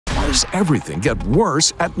does everything get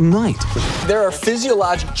worse at night? There are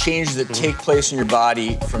physiologic changes that take place in your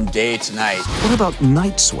body from day to night. What about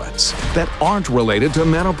night sweats that aren't related to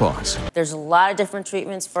menopause? There's a lot of different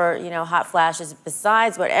treatments for, hot flashes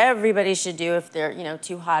besides what everybody should do if they're,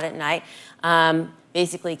 too hot at night,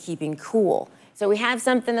 basically keeping cool. So we have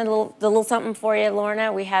something, a little something for you,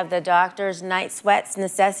 Lorna. We have the Doctor's Night Sweats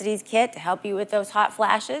Necessities Kit to help you with those hot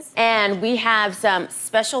flashes. And we have some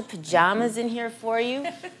special pajamas in here for you.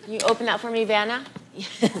 Can you open that for me, Vanna?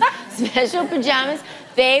 Special pajamas.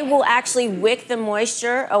 They will actually wick the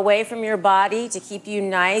moisture away from your body to keep you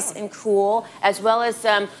nice and cool, as well as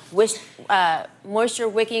some moisture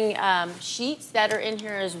wicking sheets that are in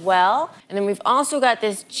here as well. And then we've also got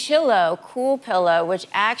this Chillo cool pillow, which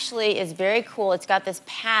actually is very cool. It's got this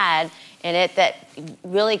pad in it that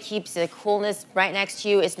really keeps the coolness right next to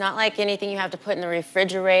you. It's not like anything you have to put in the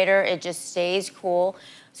refrigerator. It just stays cool.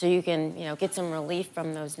 So you can, get some relief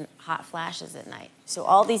from those hot flashes at night. So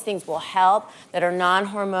all these things will help that are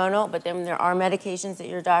non-hormonal, but then there are medications that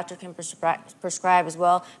your doctor can prescribe as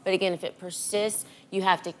well. But again, if it persists, you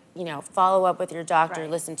have to, follow up with your doctor,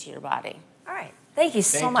 listen to your body. All right. Thank you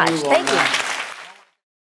so Thank much. you, Thank you.